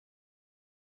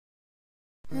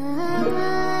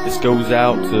This goes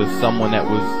out to someone that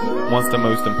was once the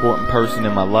most important person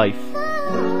in my life.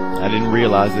 I didn't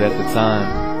realize it at the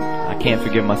time. I can't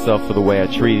forgive myself for the way I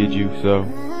treated you, so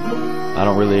I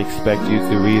don't really expect you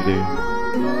to either.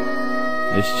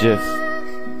 It's just,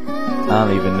 I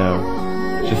don't even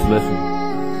know. Just listen.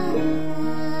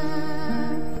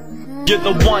 You're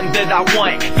the one that I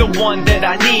want, the one that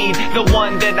I need, the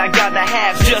one that I gotta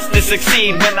have just to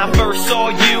succeed. When I first saw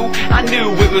you, I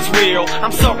knew it was real.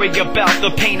 I'm sorry about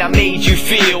the pain I made you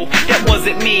feel. That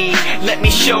wasn't me, let me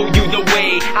show you the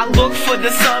way. I look for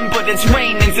the sun, but it's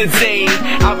raining today.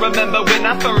 I remember when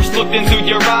I first looked into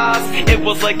your eyes, it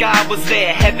was like I was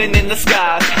there, heaven in the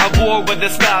skies. I wore with the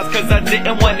skies cause I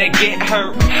didn't wanna get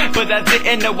hurt, but I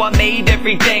didn't know I made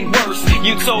everything worse.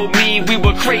 You told me we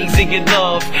were crazy in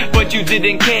love, but you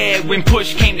didn't care when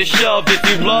push came to shove. If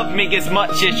you loved me as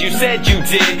much as you said you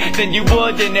did, then you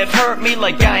wouldn't have hurt me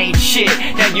like I ain't shit.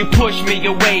 Now you push me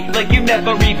away like you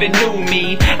never even knew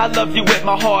me. I love you with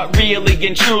my heart, really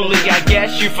and truly. I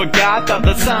guess you forgot about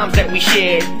the times that we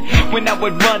shared, when I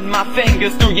would run my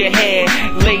fingers through your hair.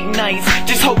 Late nights,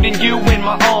 just holding you in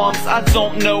my arms. I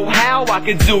don't know how I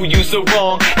could do you so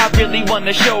wrong. I really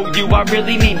wanna show you, I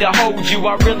really need to hold you.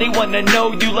 I really wanna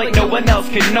know you like no one else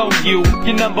can know you.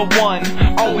 You're number one,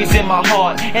 always in my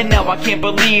heart, and now I can't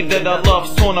believe that our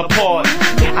love's torn apart.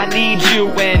 I need you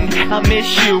and I miss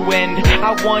you and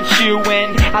I want you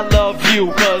and I love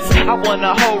you, cause I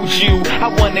wanna hold you,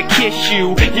 I wanna kiss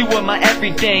you. You are my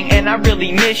everything and I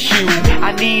really miss you.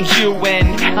 I need you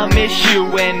and I miss you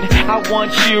and I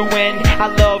want you and I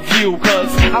love you,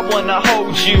 cause I wanna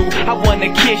hold you, I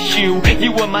wanna kiss you.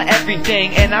 You are my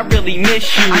everything and I really miss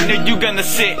you. I know you gonna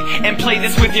sit and play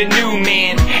this with your new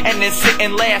man, and then sit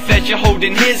and laugh as you're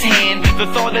holding his hand. The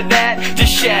thought of that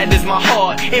just shatters my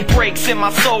heart. It breaks in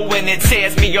my soul and it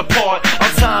tears me apart. Our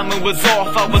timing was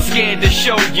off, I was scared to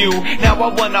show you. Now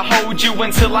I wanna hold you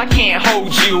until I can't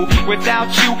hold you. Without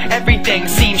you, everything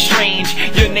seems strange.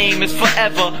 Your name is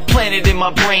forever planted in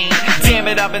my brain. Damn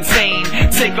it, I've been sane.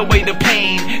 Take away the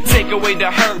pain, take away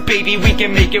the hurt, baby, we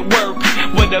can make it work.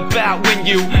 What about when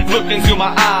you looked into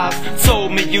my eyes,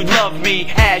 told me you loved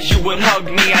me as you would hug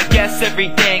me? I guess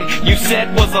everything you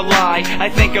said was a lie. I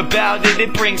think about it,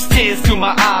 it brings tears to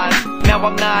my eyes. Now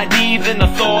I'm not even a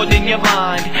thought in your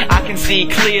mind. I can see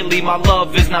clearly my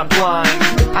love is not blind.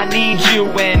 I need you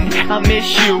and I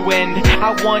miss you and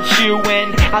I want you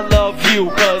and I love you,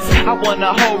 cause I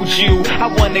wanna hold you, I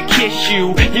wanna kiss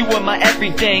you. You are my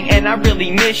everything and I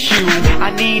really miss you.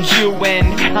 I need you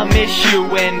and I miss you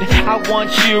and I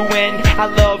want you and I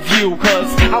love you,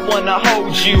 cause I wanna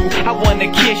hold you, I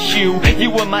wanna kiss you.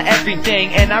 You are my everything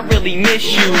and I really miss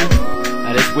you.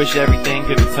 I just wish everything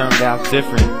could have turned out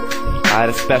different. I had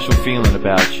a special feeling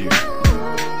about you.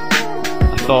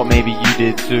 I thought maybe you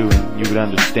did too, and you would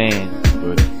understand.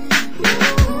 But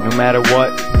no matter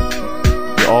what,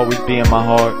 you'll always be in my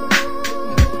heart,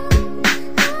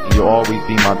 and you'll always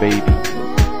be my baby.